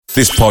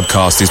This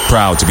podcast is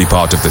proud to be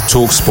part of the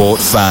TalkSport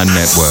Fan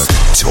Network.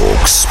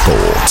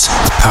 TalkSport.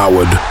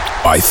 Powered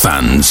by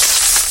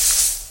fans.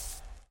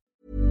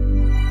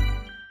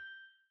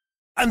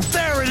 And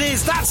there it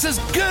is, that's as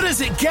good as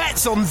it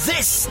gets on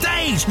this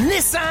stage.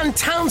 Nissan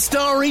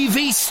Townstar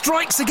EV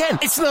strikes again.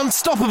 It's an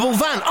unstoppable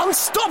van,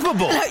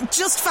 unstoppable.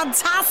 Just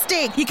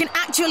fantastic. You can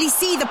actually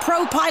see the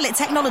ProPilot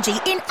technology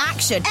in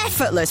action.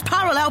 Effortless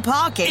parallel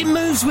parking. It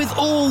moves with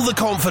all the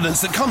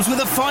confidence that comes with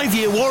a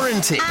 5-year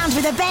warranty. And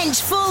with a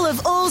bench full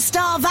of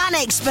all-star van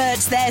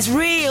experts, there's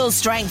real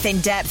strength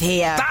in depth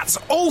here. That's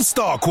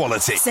all-star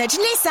quality. Search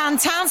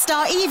Nissan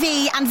Townstar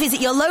EV and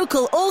visit your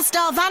local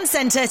all-star van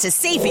centre to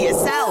see for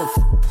yourself.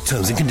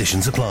 Terms and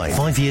conditions apply.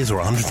 5 years or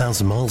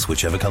 100,000 miles,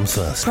 whichever comes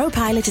first.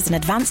 ProPilot is an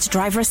advanced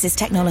driver assist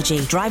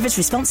technology. Driver's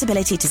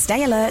responsibility to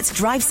stay alert,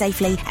 drive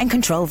safely and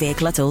control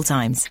vehicle at all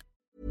times.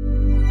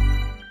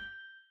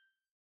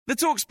 The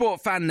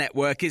TalkSport Fan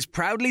Network is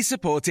proudly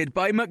supported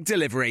by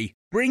McDelivery,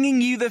 bringing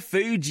you the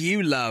food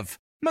you love.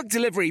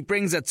 McDelivery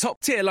brings a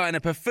top-tier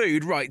lineup of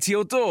food right to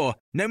your door.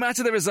 No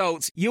matter the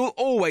result, you'll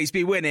always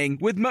be winning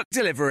with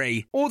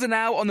McDelivery. Order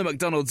now on the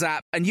McDonald's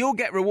app and you'll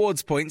get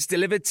rewards points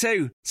delivered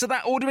too. So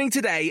that ordering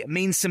today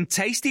means some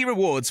tasty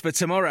rewards for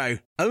tomorrow.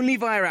 Only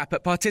via app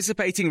at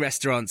participating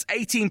restaurants.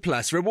 18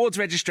 plus. Rewards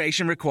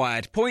registration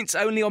required. Points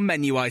only on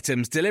menu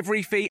items.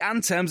 Delivery fee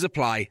and terms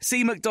apply.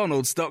 See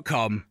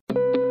mcdonalds.com.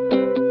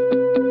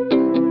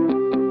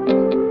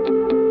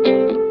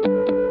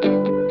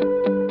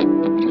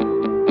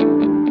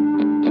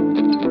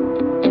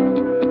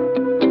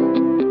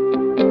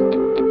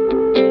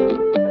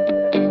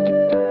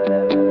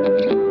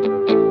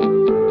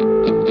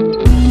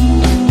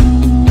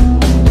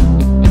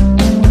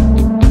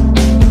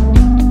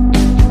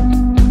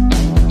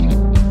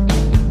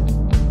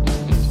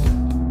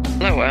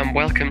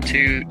 Welcome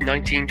to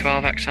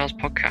 1912 Exiles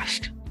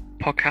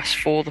podcast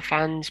for the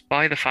fans,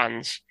 by the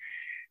fans.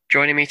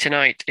 Joining me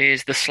tonight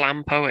is the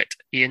slam poet,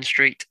 Ian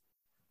Street.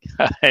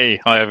 Hey,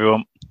 hi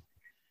everyone.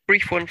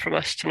 Brief one from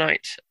us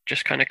tonight,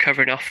 just kind of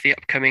covering off the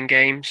upcoming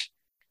games.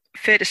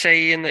 Fair to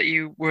say, Ian, that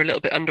you were a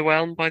little bit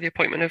underwhelmed by the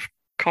appointment of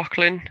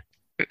Coughlan.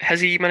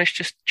 Has he managed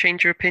to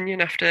change your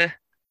opinion after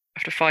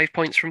 5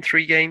 points from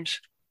 3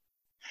 games?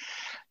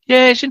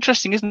 Yeah, it's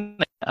interesting, isn't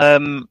it?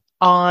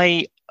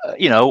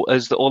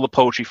 As all the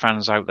poetry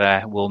fans out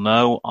there will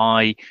know,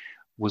 I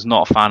was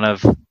not a fan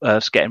of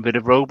us getting rid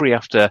of Rowberry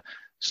after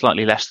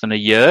slightly less than a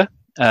year.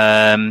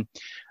 And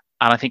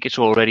I think it's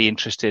already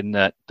interesting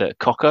that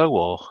Coco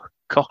or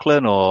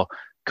Coughlan or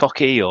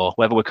Cocky or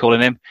whatever we're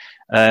calling him,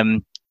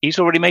 he's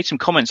already made some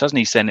comments, hasn't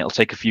he, saying it'll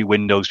take a few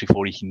windows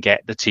before he can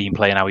get the team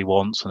playing how he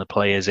wants and the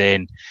players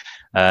in.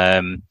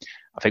 I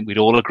think we'd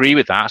all agree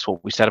with that. That's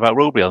what we said about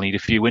Rowberry. He'll need a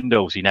few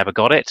windows. He never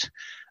got it.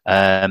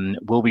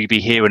 Will we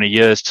be here in a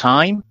year's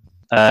time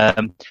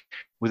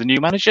with a new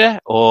manager,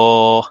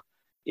 or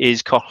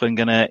is Coughlan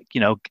going to,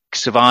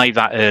 survive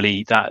that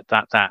early,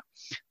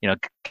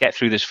 get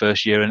through this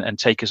first year and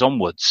take us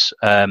onwards?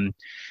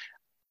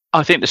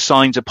 I think the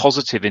signs are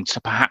positive into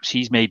perhaps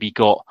he's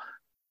got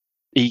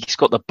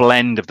the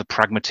blend of the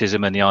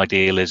pragmatism and the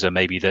idealism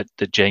maybe that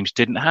James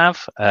didn't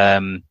have.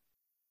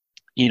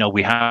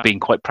 We have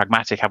been quite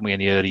pragmatic, haven't we,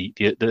 in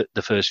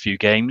the first few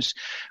games.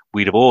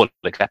 We'd have all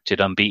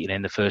accepted unbeaten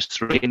in the first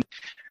 3. And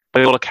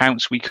by all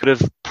accounts, we could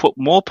have put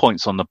more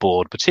points on the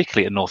board,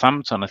 particularly at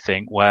Northampton, I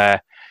think,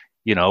 where,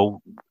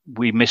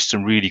 we missed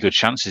some really good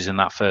chances in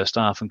that first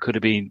half and could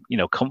have been,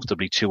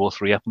 comfortably 2 or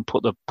 3 up and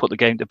put the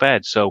game to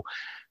bed. So,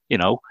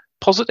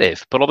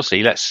 positive. But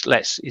obviously, it's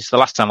the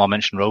last time I'll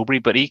mention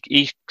Rowberry, but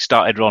he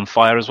started on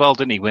fire as well,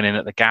 didn't he? Winning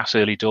at the gas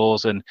early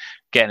doors and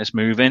getting us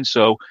moving.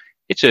 So,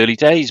 it's early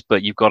days,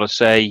 but you've got to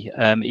say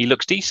he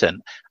looks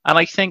decent. And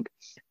I think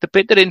the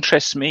bit that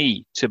interests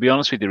me, to be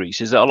honest with you,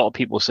 Reece, is that a lot of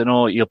people saying,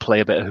 you'll play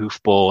a bit of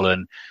hoofball.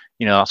 And,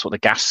 that's what the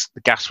gas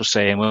was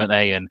saying, weren't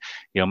they? And,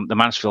 the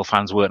Mansfield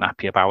fans weren't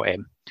happy about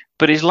him.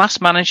 But his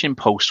last managing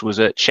post was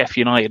at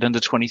Sheffield United under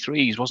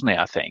 23s, wasn't it,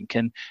 I think?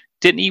 And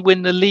didn't he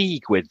win the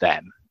league with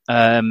them?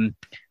 I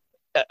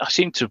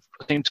seem to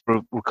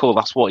recall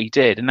that's what he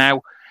did. And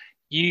now,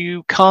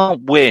 you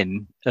can't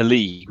win a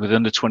league with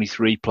under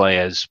 23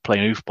 players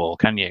playing hoofball,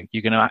 can you?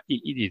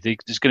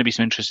 There's going to be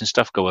some interesting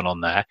stuff going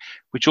on there,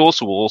 which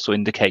also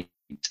indicates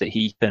that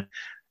he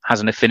has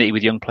an affinity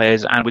with young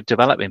players and with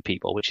developing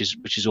people, which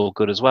is all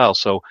good as well.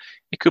 So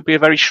it could be a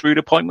very shrewd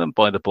appointment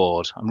by the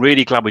board. I'm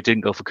really glad we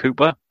didn't go for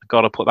Cooper. I've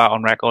got to put that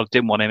on record.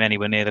 Didn't want him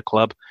anywhere near the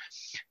club.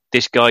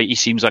 This guy, he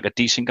seems like a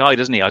decent guy,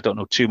 doesn't he? I don't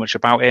know too much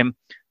about him.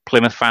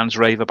 Plymouth fans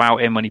rave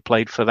about him when he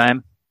played for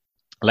them.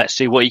 Let's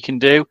see what he can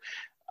do.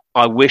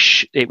 I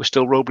wish it was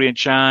still Rowberry in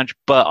charge,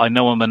 but I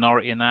know I'm a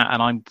minority in that,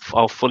 and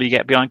I'll fully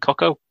get behind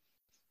Coco.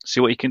 See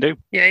what he can do.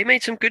 Yeah, he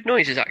made some good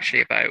noises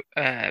actually about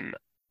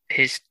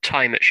his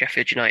time at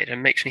Sheffield United,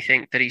 and makes me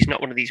think that he's not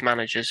one of these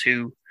managers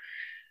who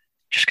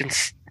just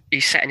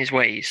he's set in his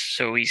ways.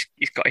 So he's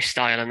got his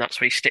style, and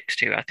that's what he sticks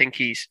to. I think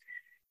he's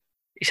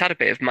had a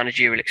bit of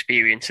managerial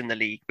experience in the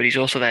league, but he's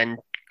also then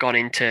gone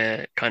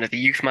into kind of the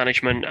youth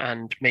management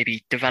and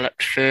maybe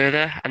developed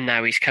further, and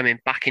now he's coming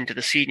back into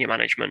the senior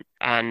management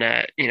and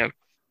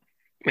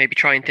maybe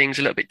trying things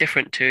a little bit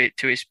different to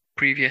his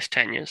previous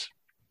tenures.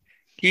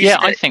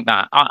 I think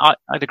that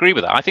I'd agree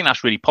with that. I think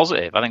that's really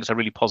positive. I think it's a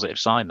really positive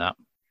sign that.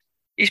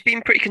 He's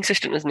been pretty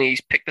consistent, hasn't he?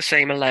 He's picked the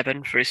same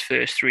 11 for his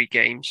first 3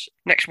 games.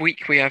 Next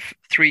week we have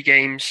 3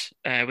 games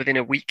within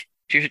a week.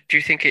 Do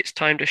you think it's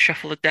time to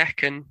shuffle the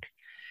deck and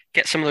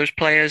get some of those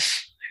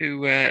players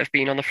who have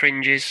been on the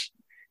fringes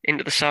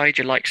into the side,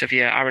 your likes of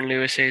your Aaron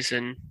Lewis's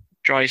and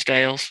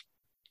Drysdale's?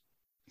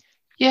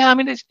 Yeah, I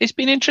mean, it's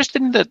been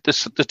interesting,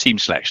 the team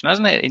selection,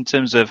 hasn't it? In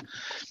terms of,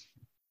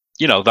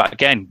 that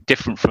again,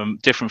 different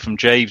from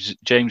James.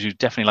 James, who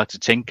definitely liked to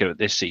tinker at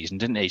this season,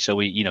 didn't he? So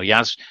he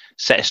has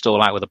set his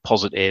stall out with a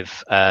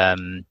positive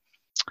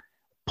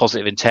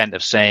intent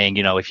of saying,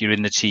 if you're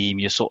in the team,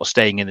 you're sort of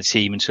staying in the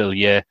team until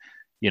you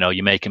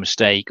make a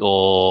mistake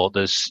or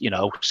there's,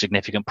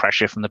 significant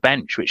pressure from the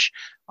bench, which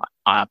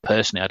I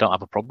personally, I don't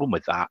have a problem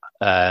with that.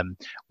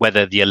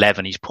 Whether the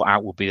 11 he's put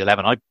out will be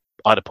 11,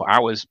 I'd have put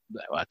out as,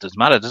 it doesn't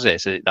matter, does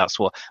it? So that's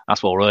what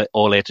we're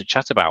all here to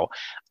chat about.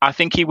 I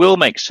think he will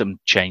make some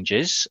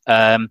changes.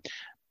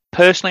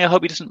 Personally, I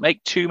hope he doesn't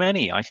make too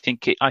many. I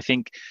think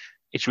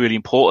it's really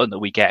important that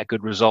we get a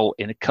good result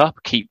in a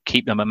cup, keep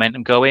the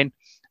momentum going.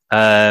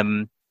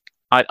 I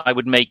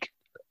would make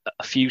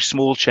a few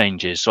small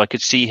changes. So I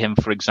could see him,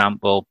 for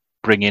example,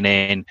 bringing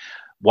in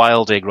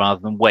Wilding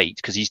rather than Waite,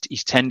 because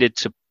he's tended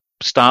to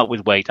start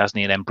with Waite, hasn't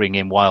he, and then bring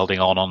in Wilding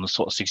on the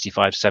sort of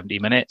 65, 70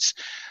 minutes.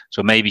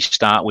 So maybe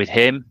start with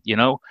him,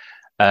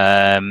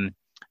 I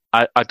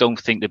don't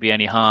think there'd be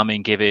any harm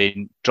in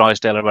giving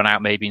Drysdale a run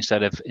out maybe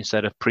instead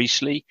of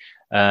Priestley,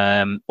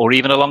 or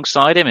even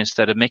alongside him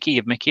instead of Mickey.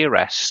 Give Mickey a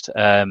rest.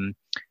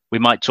 We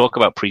might talk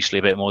about Priestley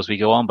a bit more as we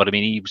go on, but I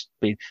mean,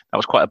 that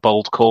was quite a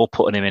bold call,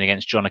 putting him in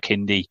against John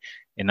Akindi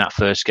in that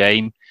first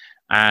game.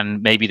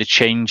 And maybe the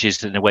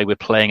changes in the way we're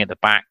playing at the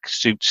back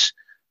suits,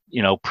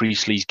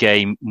 Priestley's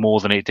game more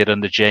than it did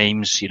under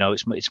James.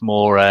 It's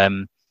more,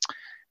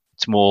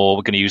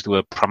 we're going to use the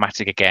word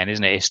pragmatic again,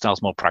 isn't it? His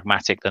style's more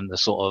pragmatic than the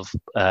sort of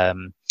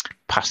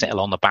passing it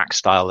along the back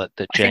style that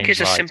James I think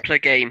it's liked. A simpler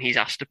game he's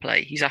asked to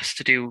play. He's asked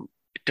to do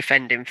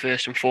defending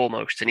first and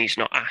foremost, and he's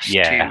not asked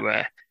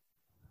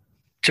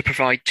to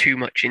provide too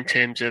much in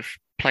terms of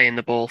playing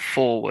the ball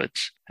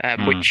forwards,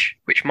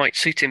 which might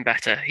suit him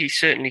better. He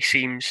certainly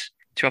seems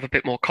to have a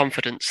bit more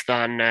confidence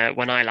than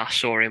when I last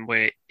saw him,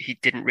 where he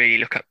didn't really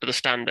look up to the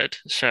standard.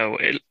 So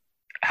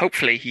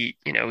hopefully he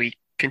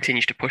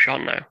continues to push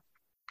on now.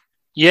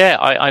 Yeah,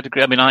 I'd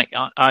agree. I mean,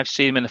 I've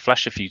seen him in the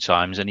flesh a few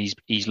times, and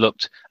he's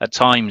looked at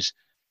times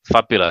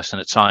fabulous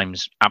and at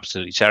times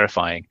absolutely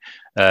terrifying.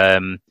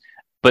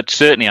 But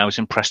certainly, I was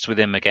impressed with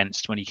him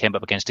when he came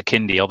up against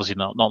Akindi. Obviously,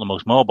 not the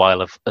most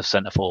mobile of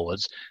centre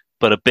forwards,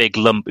 but a big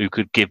lump who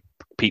could give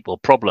people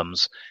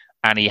problems.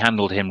 And he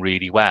handled him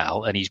really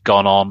well. And he's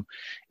gone on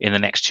in the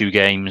next 2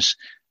 games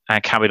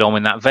and carried on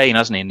in that vein,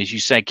 hasn't he? And as you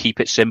said, keep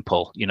it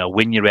simple.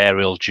 Win your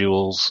aerial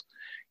duels.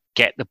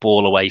 Get the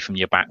ball away from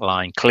your back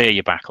line, clear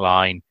your back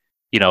line,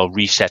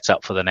 reset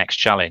up for the next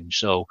challenge.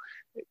 So,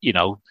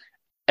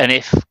 and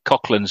if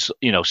Coughlin's,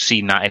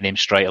 seen that in him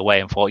straight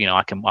away and thought,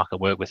 I can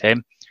work with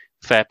him,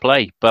 fair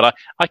play. But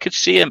I could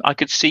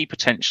see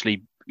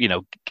potentially,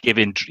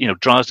 giving,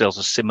 Drysdale's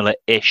a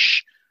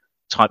similar-ish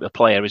type of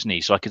player, isn't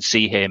he? So I could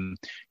see him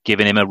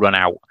giving him a run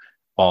out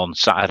on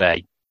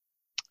Saturday.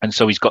 And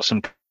so he's got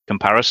some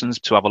comparisons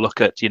to have a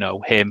look at,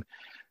 him,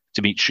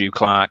 Dimitri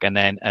Clark, and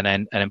then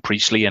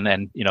Priestley, and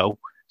then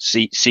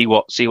see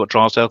what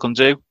Drysdale can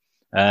do.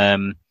 I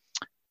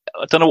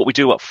don't know what we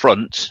do up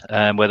front.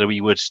 Whether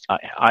we would,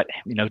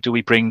 do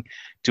we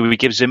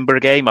give Zimber a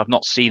game? I've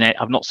not seen it.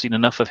 I've not seen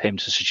enough of him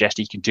to suggest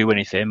he can do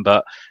anything.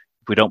 But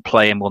if we don't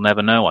play him, we'll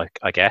never know.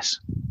 I guess.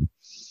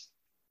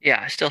 Yeah,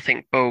 I still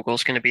think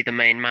Bogle's going to be the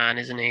main man,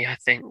 isn't he? I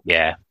think.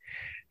 Yeah.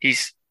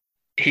 He's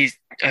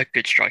a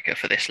good striker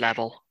for this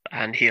level,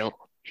 and he'll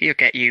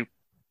get you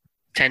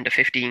 10 to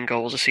 15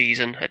 goals a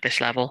season at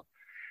this level.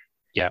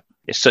 Yeah,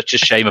 it's such a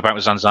shame about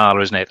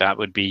Zanzala, isn't it? That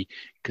would be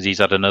because he's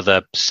had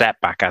another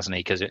setback, hasn't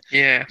he? Because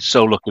I'm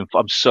so looking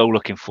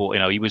for.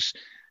 He was,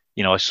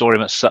 I saw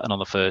him at Sutton on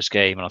the first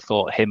game, and I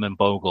thought him and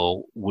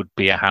Bogle would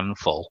be a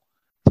handful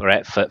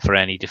for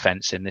any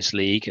defence in this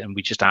league, and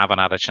we just haven't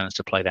had a chance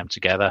to play them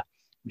together,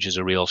 which is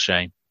a real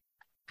shame.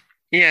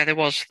 Yeah, there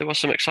was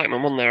some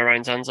excitement, wasn't there,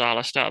 around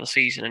Zanzala start of the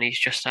season, and he's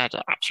just had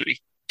absolutely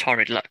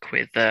torrid luck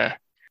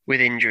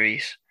with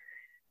injuries.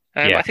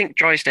 I think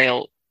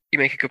Drysdale, you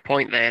make a good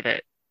point there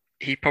that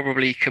he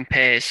probably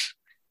compares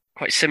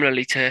quite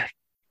similarly to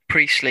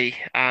Priestley,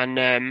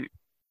 and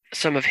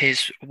some of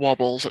his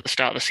wobbles at the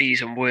start of the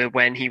season were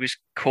when he was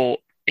caught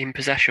in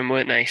possession,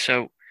 weren't they?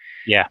 So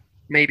yeah,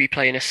 maybe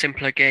playing a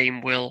simpler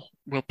game will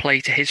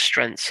play to his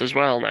strengths as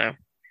well now.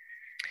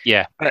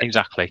 Yeah,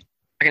 exactly.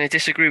 I'm going to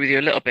disagree with you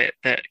a little bit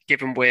that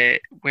given we're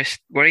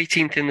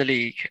 18th in the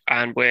league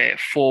and we're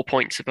 4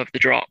 points above the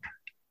drop.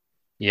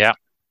 Yeah.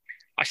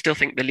 I still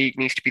think the league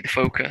needs to be the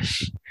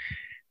focus.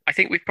 I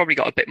think we've probably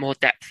got a bit more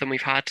depth than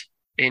we've had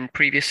in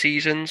previous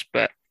seasons,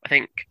 but I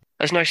think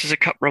as nice as a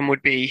cup run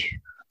would be,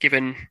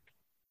 given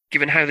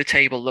how the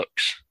table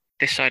looks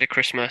this side of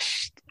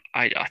Christmas,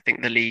 I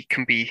think the league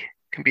can be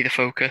the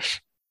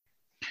focus.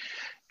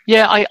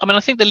 Yeah, I mean,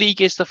 I think the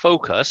league is the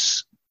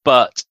focus,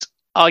 but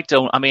I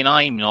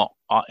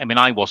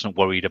wasn't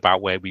worried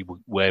about where we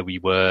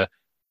were,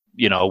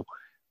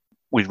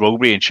 with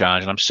Rowbury in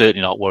charge, and I'm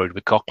certainly not worried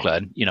with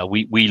Coquelin.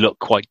 We look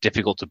quite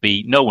difficult to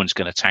beat. No one's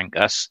going to tank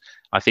us.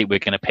 I think we're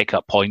going to pick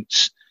up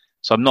points.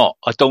 So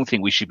I don't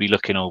think we should be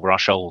looking over our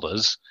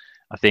shoulders.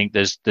 I think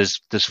there's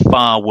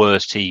far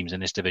worse teams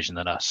in this division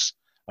than us.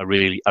 I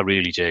really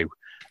do.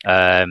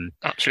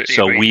 Absolutely.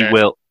 So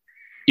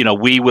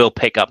we will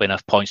pick up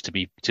enough points to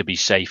be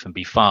safe and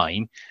be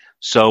fine.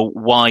 So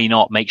why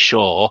not make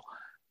sure,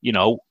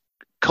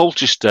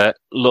 Colchester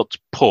looked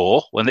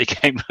poor when they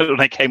came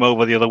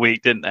over the other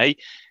week, didn't they?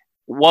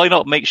 Why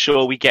not make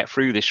sure we get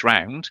through this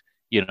round?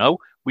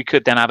 We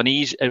could then have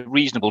a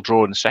reasonable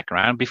draw in the second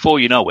round. Before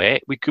you know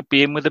it, we could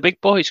be in with the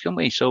big boys, couldn't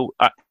we? So,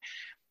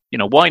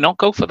 why not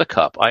go for the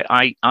cup?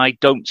 I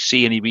don't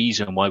see any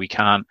reason why we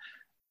can't,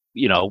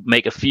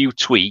 make a few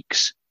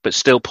tweaks, but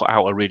still put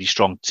out a really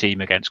strong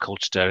team against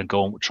Colchester and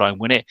go and try and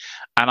win it.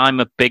 And I'm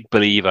a big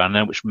believer, I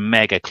know it's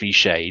mega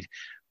cliched,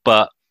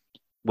 but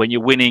when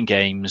you're winning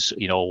games,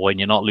 when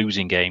you're not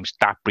losing games,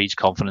 that breeds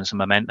confidence and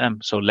momentum.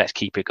 So let's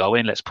keep it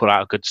going. Let's put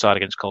out a good side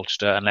against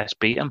Colchester and let's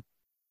beat them.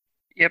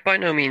 Yeah, by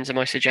no means am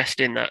I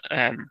suggesting that,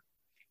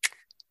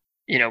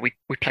 we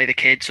play the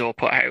kids or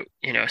put out,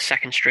 a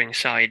second string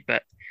side,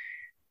 but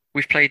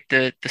we've played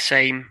the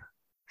same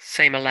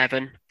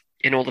 11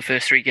 in all the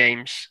first 3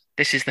 games.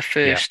 This is the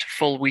first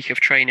full week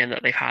of training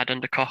that they've had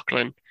under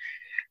Coquelin.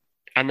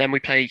 And then we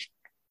play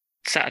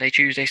Saturday,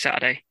 Tuesday,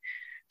 Saturday.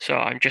 So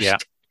I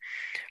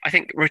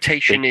think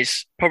rotation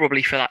is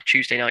probably for that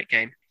Tuesday night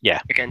game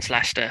against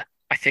Leicester.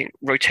 I think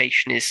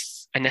rotation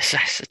is a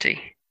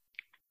necessity.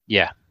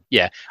 Yeah.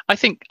 I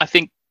think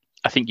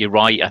you're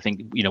right. I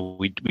think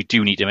we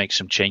do need to make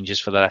some changes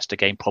for the Leicester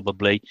game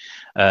probably,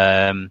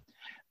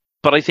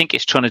 but I think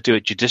it's trying to do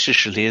it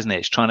judiciously, isn't it?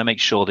 It's trying to make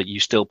sure that you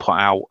still put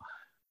out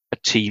a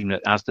team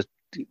that has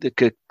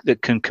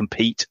that can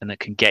compete and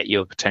that can get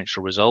you a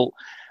potential result.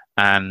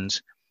 And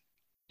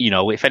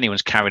if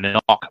anyone's carrying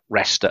a knock,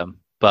 rest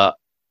them. But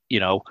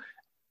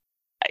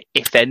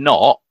if they're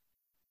not,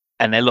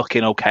 and they're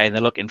looking okay and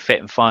they're looking fit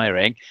and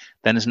firing,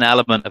 then there's an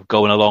element of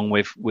going along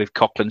with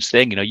Coquelin's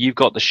thing. You've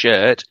got the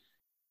shirt,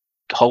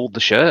 hold the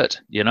shirt,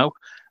 and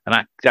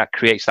that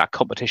creates that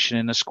competition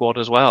in the squad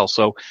as well.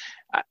 So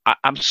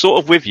I'm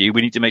sort of with you.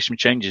 We need to make some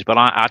changes, but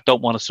I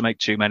don't want us to make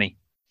too many.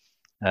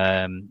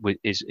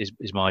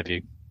 Is my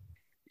view.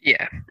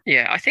 Yeah.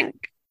 I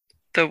think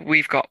that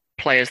we've got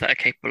players that are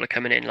capable of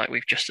coming in, like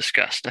we've just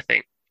discussed. I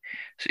think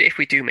so. If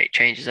we do make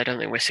changes, I don't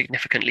think we're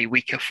significantly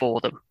weaker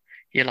for them.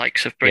 Your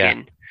likes of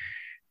bringing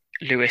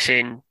Lewis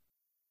in,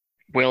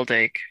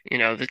 Wildig,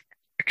 the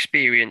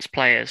experienced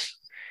players.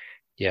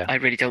 Yeah, I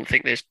really don't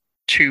think there's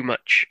too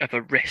much of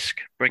a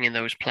risk bringing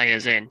those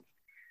players in.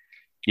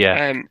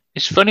 Yeah,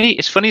 it's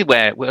funny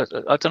where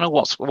I don't know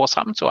what's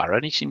happened to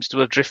Aaron. He seems to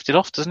have drifted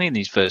off, doesn't he? In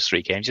these first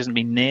 3 games, he hasn't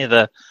been near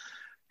the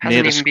squad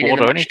been in the or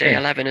match anything. Day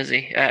 11, has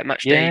he?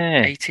 Match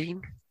day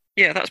 18.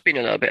 Yeah, that's been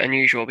a little bit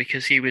unusual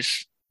because he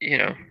was,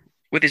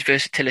 with his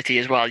versatility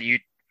as well.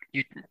 You'd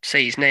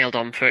say he's nailed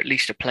on for at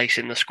least a place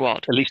in the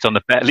squad. At least on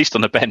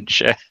the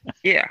bench.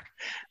 Yeah,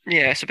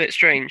 it's a bit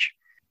strange.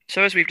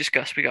 So as we've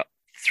discussed, we got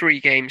 3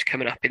 games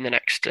coming up in the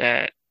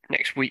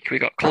next week. We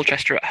got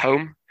Colchester at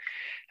home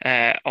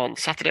on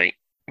Saturday.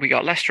 We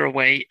got Leicester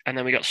away, and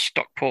then we got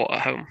Stockport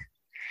at home.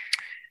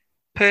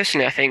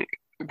 Personally, I think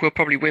we'll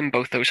probably win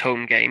both those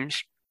home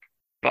games,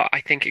 but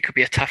I think it could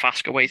be a tough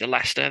ask away to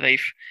Leicester.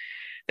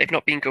 They've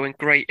not been going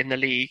great in the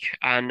league,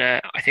 and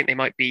I think they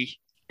might be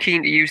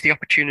keen to use the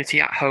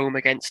opportunity at home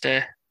against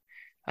a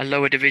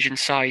lower division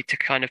side to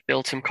kind of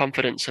build some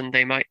confidence, and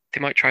they might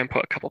try and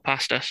put a couple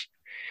past us.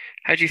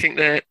 How do you think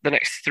the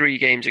next 3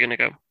 games are going to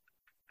go?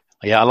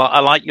 Yeah, I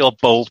like your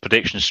bold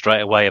prediction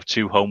straight away of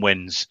 2 home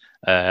wins.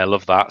 I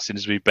love that,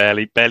 since we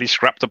barely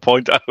scrapped a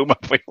point at home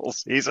all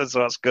season, so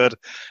that's good.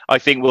 I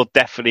think we'll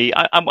definitely.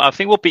 I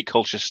think we'll beat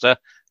Colchester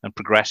and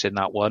progress in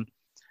that one.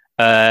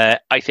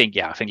 I think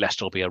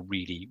Leicester will be a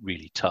really,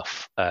 really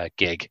tough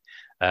gig.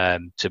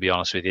 To be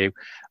honest with you,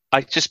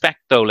 I suspect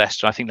though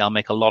Leicester, I think they'll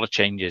make a lot of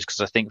changes,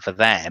 because I think for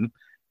them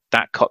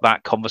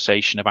that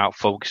conversation about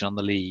focusing on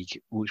the league,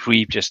 which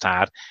we've just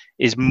had,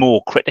 is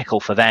more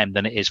critical for them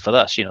than it is for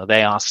us.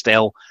 They are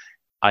still,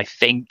 I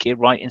think,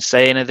 right in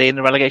saying, are they in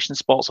the relegation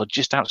spots or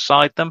just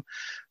outside them?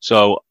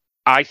 So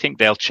I think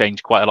they'll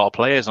change quite a lot of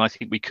players, and I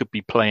think we could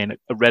be playing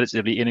a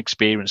relatively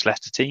inexperienced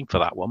Leicester team for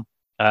that one,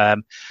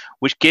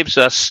 which gives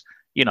us,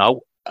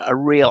 a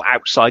real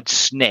outside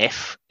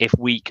sniff if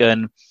we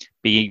can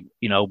be,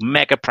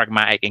 mega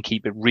pragmatic and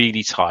keep it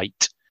really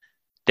tight.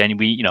 Then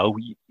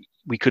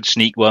we could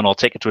sneak one or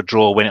take it to a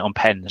draw, win it on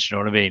pens. You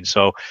know what I mean?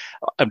 So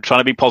I'm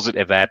trying to be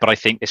positive there, but I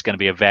think it's going to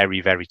be a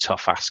very, very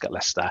tough ask at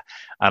Leicester.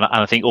 And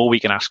I think all we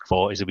can ask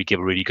for is that we give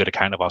a really good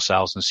account of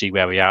ourselves and see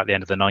where we are at the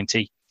end of the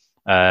 90.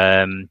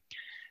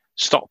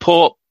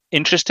 Stockport,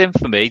 interesting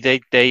for me.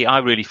 I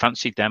really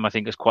fancied them. I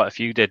think there's quite a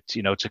few did,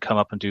 to come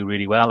up and do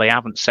really well. They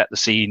haven't set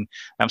the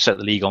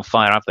league on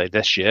fire, have they,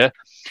 this year?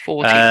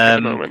 14th at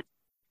the moment.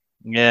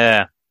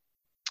 Yeah.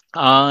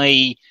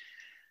 I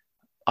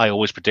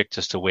always predict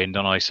us to win,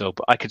 don't I? So,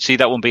 but I could see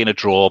that one being a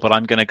draw. But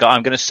I'm going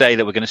to say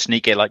that we're going to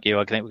sneak it like you.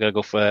 I think we're going to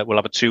go for. We'll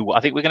have a 2. I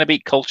think we're going to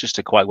beat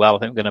Colchester quite well. I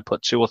think we're going to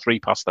put 2 or 3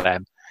 past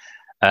them,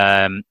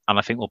 and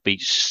I think we'll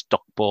beat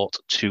Stockport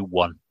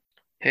 2-1.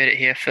 Heard it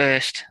here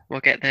first. We'll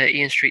get the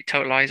Ian Street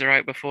totalizer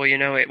out before you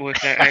know it,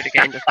 working out how to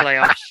get into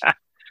playoffs.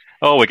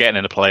 Oh, we're getting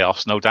in the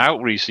playoffs, no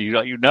doubt, Reece.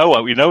 You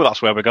know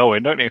that's where we're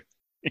going, don't you?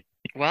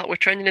 Well, we're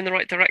trending in the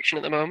right direction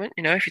at the moment.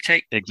 If you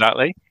take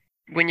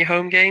win your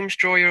home games,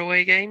 draw your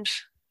away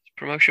games,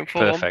 promotion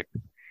form.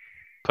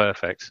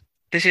 Perfect.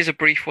 This is a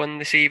brief one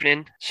this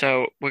evening,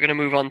 so we're going to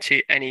move on to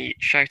any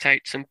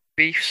shout-outs and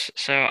beefs.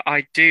 So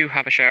I do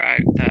have a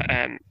shout-out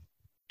that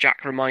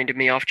Jack reminded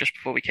me of just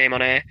before we came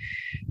on air,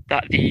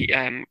 that the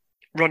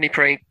Rodney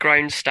Parade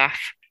ground staff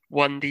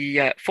won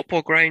the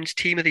Football Grounds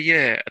Team of the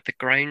Year at the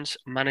Grounds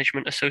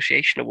Management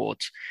Association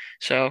Awards.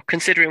 So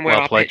considering where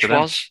our pitch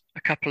was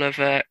a couple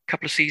of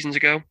seasons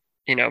ago,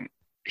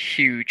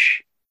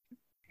 huge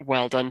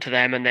well done to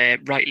them, and they're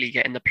rightly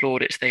getting the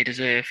plaudits they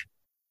deserve.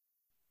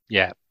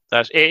 Yeah,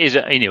 it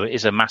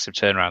is a massive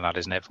turnaround, that,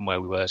 isn't it, from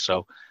where we were?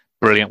 So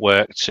brilliant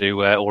work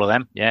to all of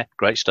them. Yeah,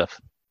 great stuff.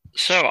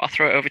 So I'll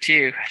throw it over to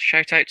you.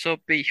 Shout outs or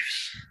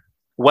beefs?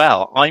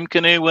 Well, I'm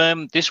going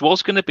to. This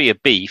was going to be a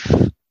beef,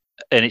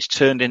 and it's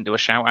turned into a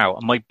shout out.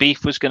 And my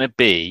beef was going to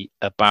be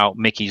about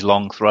Mickey's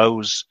long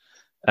throws.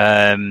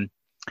 I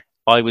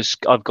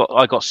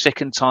got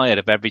sick and tired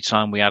of every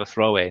time we had a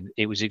throw in.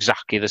 It was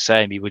exactly the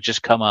same. He would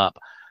just come up,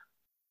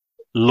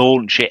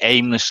 launch it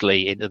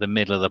aimlessly into the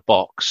middle of the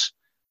box,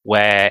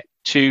 where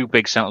 2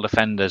 big central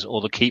defenders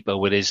or the keeper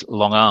with his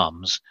long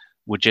arms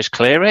would just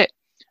clear it,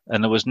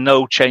 and there was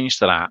no change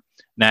to that.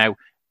 Now,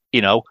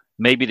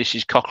 maybe this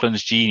is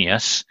Coughlin's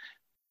genius,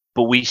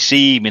 but we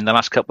see him in the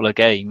last couple of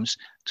games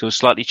to have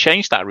slightly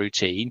changed that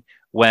routine,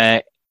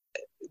 where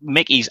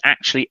Mickey's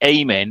actually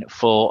aiming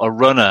for a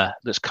runner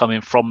that's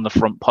coming from the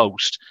front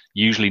post,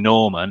 usually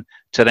Norman,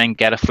 to then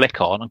get a flick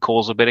on and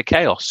cause a bit of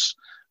chaos.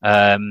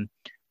 And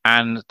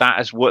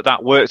that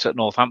worked at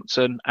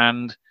Northampton,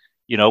 and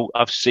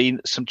I've seen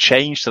some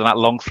change to that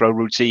long throw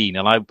routine,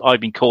 and I've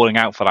been calling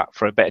out for that,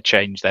 for a bit of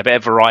change there, a bit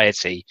of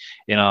variety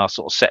in our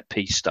sort of set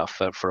piece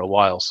stuff for a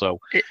while. So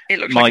it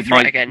looks like a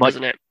threat again,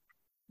 doesn't it?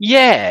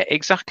 Yeah,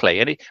 exactly,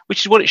 and which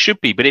is what it should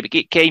be. But it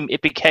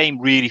became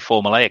really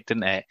formulaic,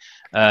 didn't it?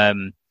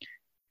 And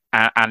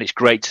it's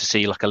great to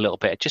see like a little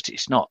bit.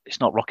 It's not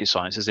rocket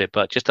science, is it?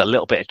 But just a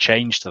little bit of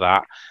change to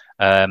that.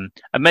 And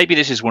maybe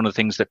this is one of the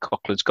things that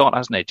Coughlin's got,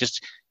 hasn't it?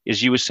 Just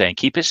as you were saying,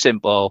 keep it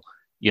simple.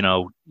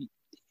 You're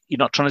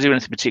not trying to do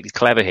anything particularly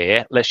clever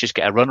here. Let's just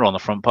get a runner on the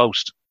front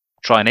post.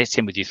 Try and hit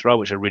him with your throw,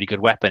 which is a really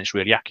good weapon. It's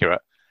really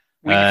accurate.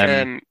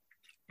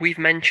 We've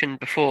mentioned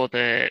before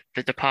the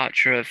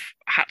departure of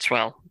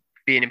Hatswell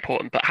being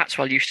important, but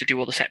Hatswell used to do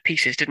all the set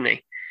pieces, didn't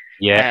he?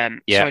 Yeah.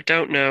 So I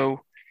don't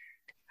know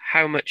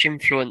how much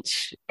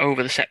influence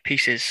over the set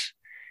pieces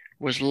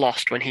was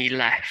lost when he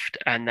left,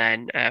 and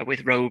then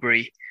with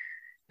Rowbury,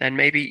 then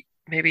maybe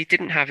he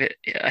didn't have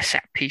a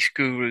set piece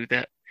guru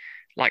that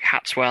like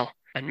Hatswell.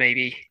 And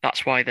maybe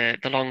that's why the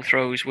long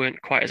throws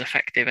weren't quite as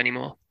effective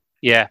anymore.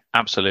 Yeah,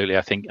 absolutely.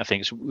 I think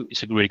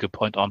it's a really good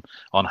point on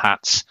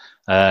Hats,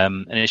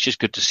 and it's just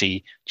good to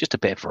see just a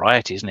bit of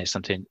variety, isn't it?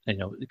 Something,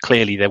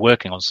 clearly they're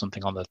working on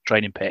something on the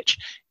training pitch,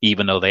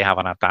 even though they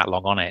haven't had that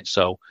long on it.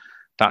 So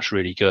that's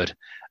really good.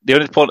 The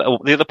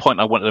other point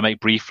I wanted to make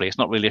briefly, it's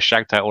not really a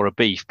shout out or a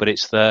beef, but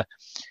it's the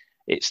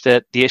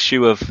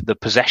issue of the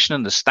possession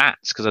and the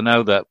stats, because I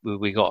know that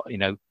we got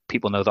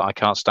people know that I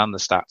can't stand the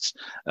stats.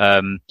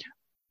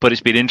 But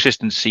it's been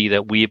interesting to see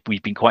that we've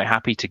been quite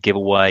happy to give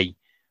away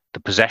the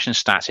possession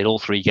stats in all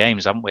 3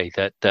 games, haven't we?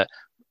 That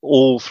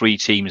all 3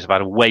 teams have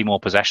had way more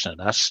possession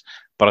than us,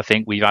 but I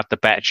think we've had the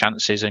better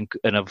chances and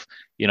have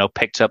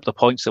picked up the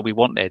points that we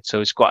wanted. So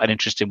it's quite an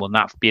interesting one.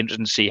 That'd be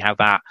interesting to see how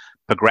that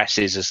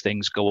progresses as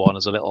things go on.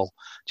 As a little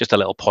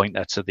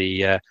pointer to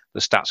the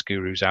stats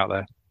gurus out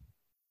there.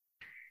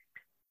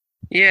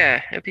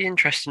 Yeah, it'd be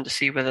interesting to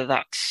see whether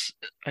that's.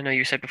 I know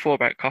you said before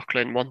about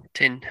Coughlin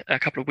wanting a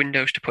couple of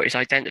windows to put his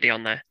identity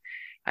on there,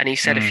 and he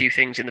said a few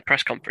things in the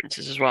press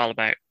conferences as well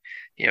about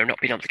not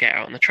being able to get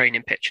out on the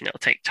training pitch and it'll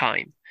take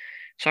time.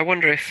 So I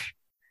wonder if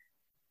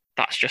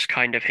that's just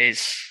kind of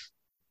his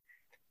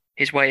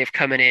way of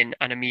coming in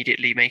and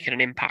immediately making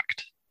an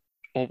impact,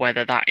 or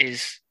whether that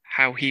is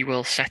how he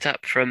will set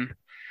up from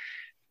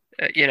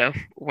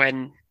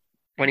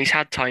when he's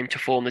had time to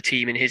form the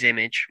team in his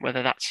image,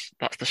 whether that's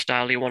the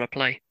style you want to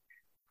play.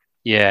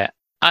 Yeah,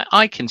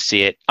 I can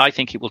see it. I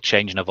think it will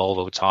change and evolve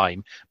over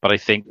time. But I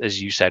think,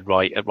 as you said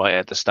right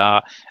at the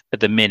start, at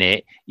the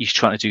minute, he's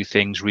trying to do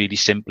things really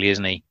simply,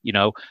 isn't he?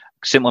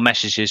 Simple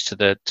messages to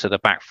the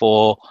back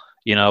 4,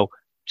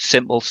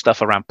 simple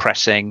stuff around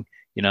pressing,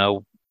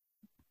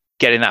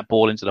 getting that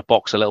ball into the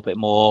box a little bit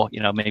more,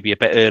 maybe a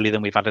bit earlier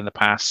than we've had in the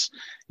past.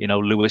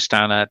 Lewis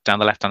down the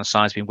left-hand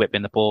side has been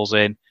whipping the balls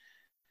in.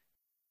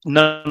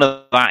 None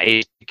of that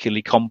is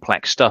particularly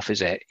complex stuff,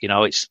 is it?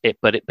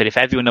 But if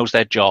everyone knows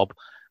their job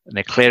and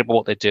they're clear about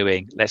what they're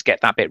doing, let's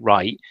get that bit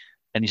right.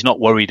 And he's not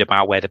worried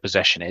about where the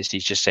possession is.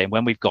 He's just saying,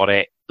 when we've got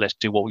it, let's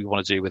do what we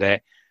want to do with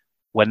it.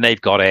 When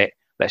they've got it,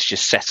 let's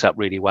just set up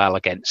really well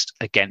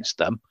against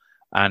them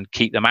and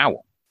keep them out.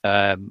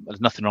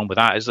 There's nothing wrong with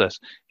that, is there?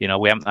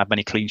 We haven't had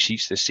many clean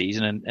sheets this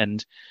season,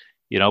 and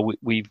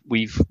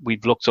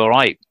we've looked all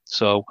right.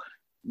 So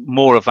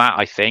more of that,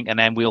 I think, and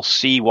then we'll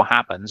see what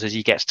happens as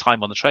he gets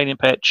time on the training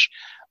pitch.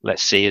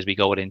 Let's see as we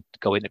go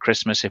into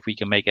Christmas if we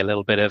can make a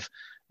little bit of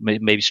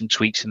maybe some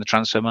tweaks in the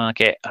transfer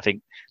market. I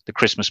think the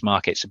Christmas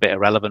market's a bit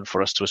irrelevant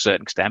for us to a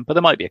certain extent, but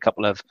there might be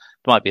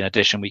an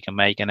addition we can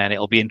make, and then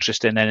it'll be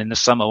interesting then in the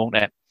summer, won't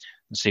it?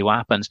 And see what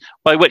happens.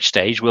 By which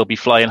stage we'll be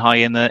flying high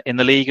in the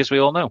league, as we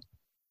all know.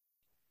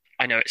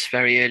 I know it's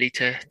very early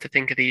to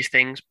think of these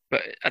things,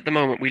 but at the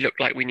moment we look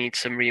like we need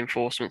some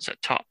reinforcements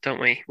at top,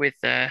 don't we? With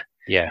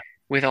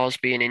Oz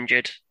being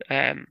injured, so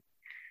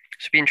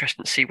it'll be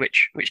interesting to see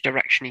which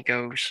direction he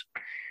goes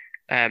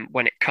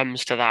when it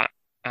comes to that,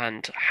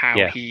 and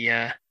how he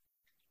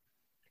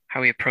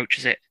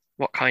approaches it,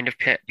 what kind of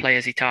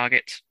players he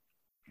targets.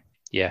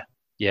 Yeah.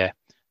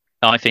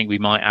 I think we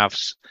might have.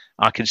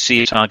 I can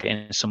see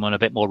targeting someone a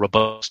bit more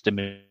robust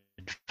in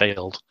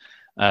midfield.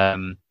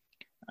 And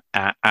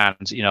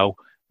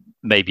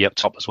maybe up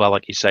top as well,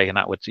 like you say, and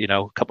that would,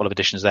 a couple of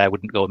additions there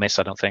wouldn't go amiss,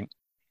 I don't think.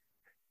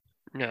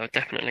 No,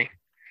 definitely.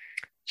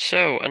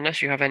 So,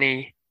 unless you have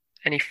any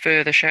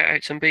further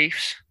shout-outs and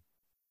beefs?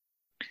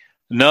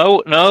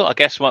 No. I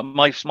guess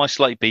my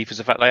slight beef is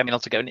the fact that I haven't been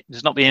able to get.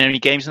 There's not been any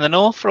games in the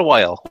north for a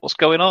while. What's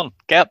going on?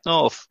 Get up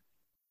north.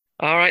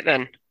 All right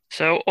then.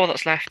 So all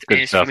that's left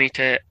is for me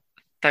to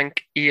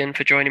thank Ian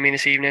for joining me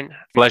this evening.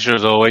 Pleasure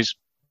as always.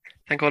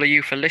 Thank all of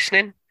you for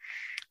listening.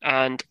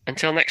 And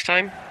until next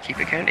time, keep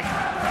it county.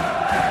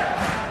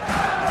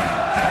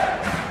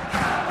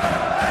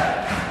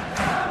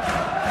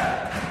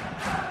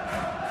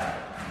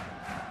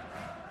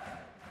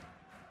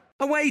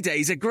 Away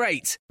days are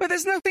great, but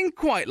there's nothing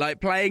quite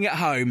like playing at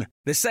home.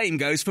 The same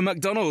goes for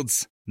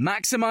McDonald's.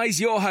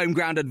 Maximise your home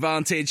ground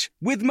advantage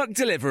with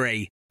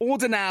McDelivery.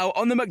 Order now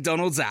on the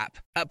McDonald's app.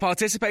 At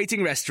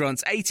participating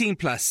restaurants, 18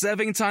 plus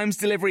serving times,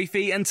 delivery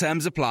fee and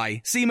terms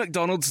apply. See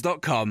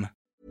mcdonalds.com.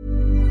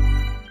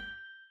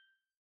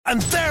 And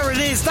there it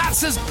is,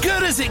 that's as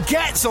good as it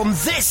gets on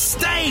this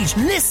stage.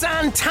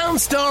 Nissan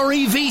Townstar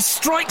EV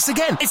strikes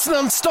again. It's an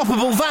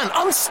unstoppable van,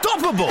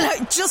 unstoppable.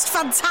 Just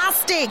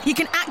fantastic. You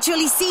can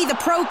actually see the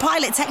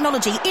ProPilot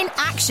technology in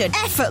action.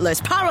 Effortless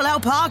parallel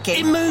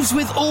parking. It moves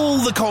with all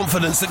the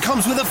confidence that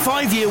comes with a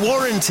 5-year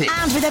warranty.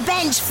 And with a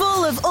bench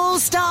full of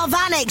all-star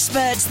van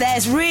experts,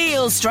 there's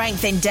real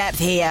strength in depth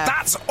here.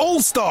 That's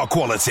all-star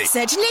quality.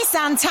 Search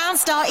Nissan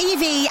Townstar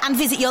EV and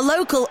visit your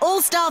local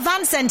all-star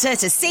van centre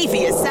to see for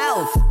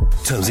yourself.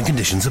 Terms and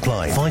conditions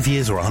apply. 5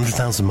 years or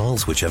 100,000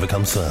 miles, whichever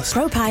comes first.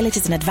 ProPilot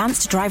is an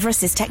advanced driver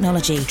assist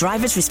technology.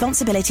 Driver's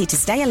responsibility to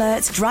stay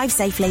alert, drive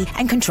safely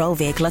and control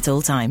vehicle at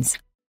all times.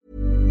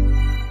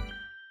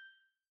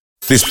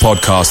 This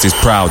podcast is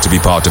proud to be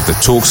part of the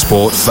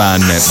TalkSport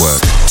Fan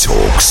Network.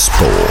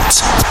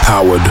 TalkSport.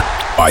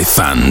 Powered by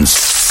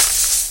fans.